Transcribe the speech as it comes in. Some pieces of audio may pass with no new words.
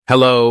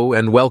Hello,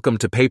 and welcome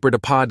to Paper to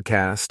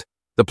Podcast,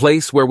 the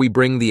place where we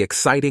bring the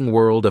exciting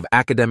world of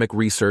academic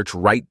research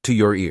right to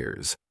your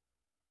ears.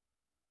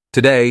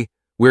 Today,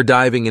 we're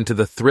diving into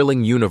the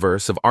thrilling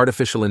universe of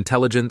artificial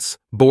intelligence,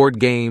 board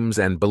games,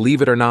 and,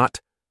 believe it or not,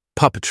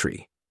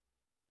 puppetry.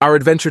 Our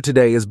adventure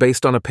today is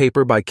based on a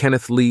paper by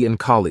Kenneth Lee and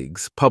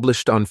colleagues,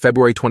 published on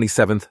February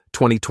 27,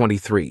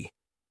 2023.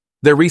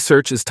 Their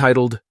research is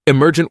titled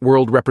Emergent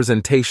World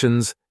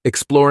Representations,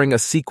 Exploring a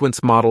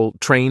Sequence Model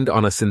Trained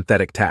on a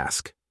Synthetic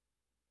Task.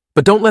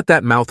 But don't let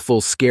that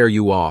mouthful scare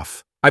you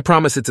off. I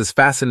promise it's as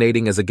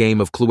fascinating as a game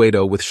of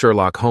Cluedo with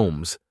Sherlock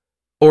Holmes.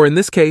 Or in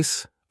this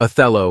case,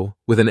 Othello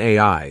with an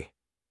AI.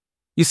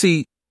 You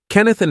see,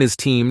 Kenneth and his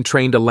team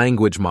trained a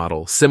language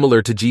model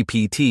similar to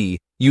GPT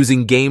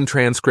using game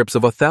transcripts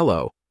of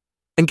Othello.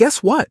 And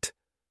guess what?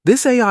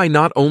 This AI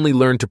not only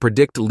learned to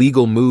predict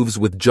legal moves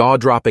with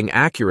jaw-dropping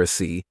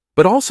accuracy,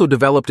 but also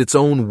developed its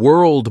own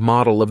world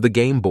model of the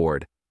game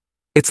board.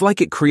 It's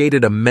like it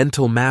created a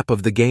mental map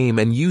of the game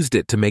and used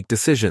it to make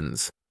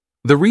decisions.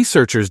 The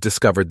researchers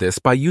discovered this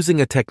by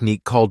using a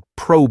technique called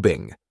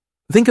probing.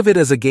 Think of it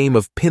as a game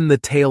of pin the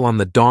tail on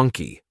the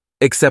donkey,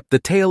 except the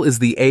tail is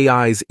the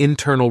AI's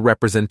internal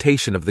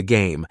representation of the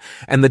game,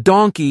 and the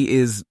donkey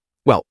is,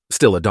 well,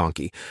 still a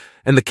donkey.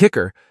 And the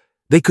kicker,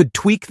 they could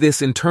tweak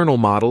this internal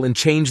model and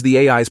change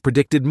the AI's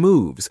predicted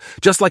moves,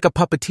 just like a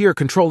puppeteer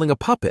controlling a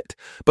puppet.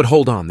 But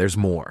hold on, there's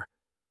more.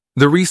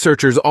 The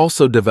researchers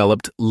also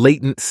developed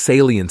latent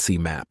saliency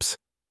maps,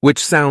 which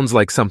sounds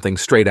like something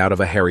straight out of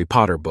a Harry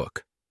Potter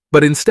book.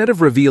 But instead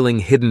of revealing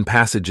hidden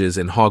passages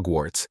in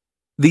Hogwarts,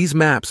 these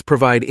maps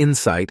provide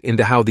insight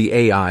into how the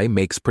AI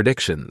makes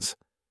predictions.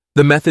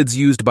 The methods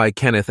used by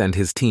Kenneth and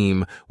his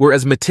team were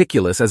as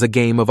meticulous as a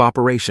game of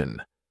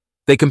operation.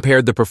 They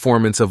compared the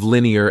performance of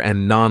linear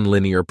and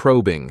nonlinear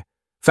probing,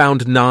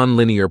 found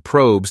nonlinear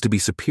probes to be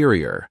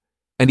superior,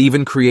 and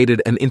even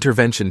created an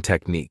intervention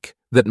technique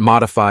that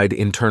modified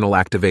internal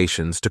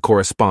activations to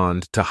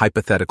correspond to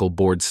hypothetical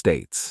board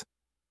states.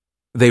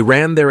 They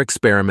ran their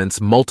experiments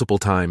multiple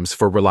times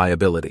for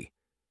reliability.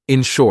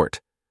 In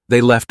short,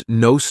 they left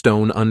no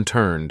stone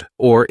unturned,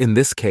 or in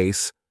this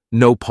case,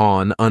 no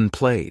pawn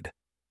unplayed.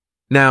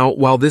 Now,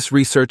 while this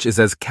research is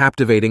as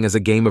captivating as a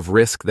game of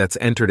Risk that's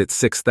entered its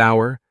sixth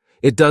hour,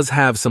 it does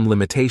have some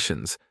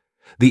limitations.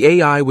 The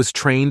AI was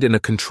trained in a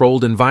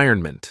controlled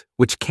environment,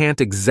 which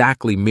can't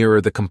exactly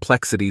mirror the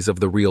complexities of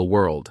the real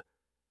world.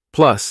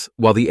 Plus,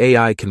 while the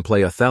AI can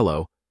play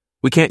Othello,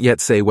 we can't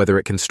yet say whether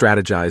it can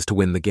strategize to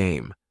win the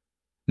game.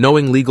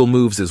 Knowing legal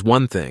moves is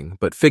one thing,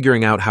 but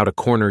figuring out how to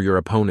corner your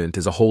opponent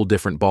is a whole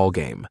different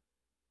ballgame.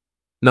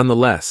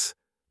 Nonetheless,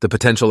 the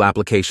potential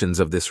applications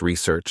of this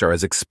research are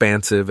as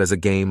expansive as a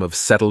game of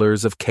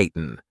Settlers of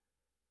Catan.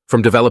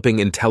 From developing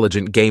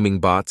intelligent gaming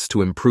bots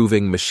to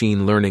improving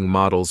machine learning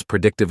models'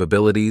 predictive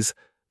abilities,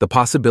 the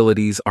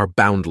possibilities are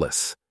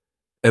boundless.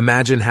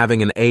 Imagine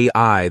having an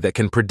AI that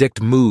can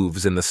predict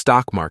moves in the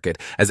stock market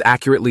as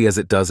accurately as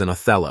it does in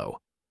Othello.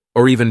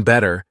 Or even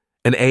better,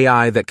 an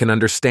AI that can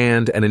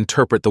understand and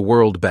interpret the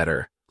world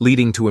better,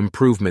 leading to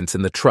improvements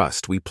in the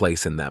trust we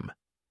place in them.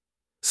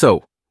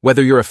 So,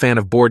 whether you're a fan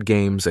of board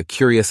games, a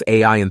curious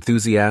AI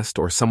enthusiast,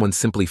 or someone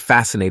simply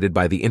fascinated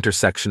by the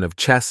intersection of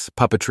chess,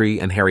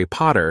 puppetry, and Harry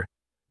Potter,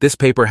 this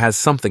paper has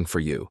something for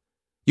you.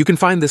 You can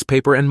find this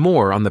paper and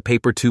more on the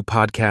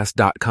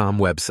paper2podcast.com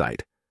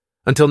website.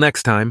 Until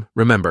next time,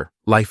 remember,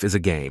 life is a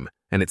game,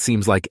 and it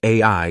seems like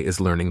AI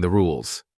is learning the rules.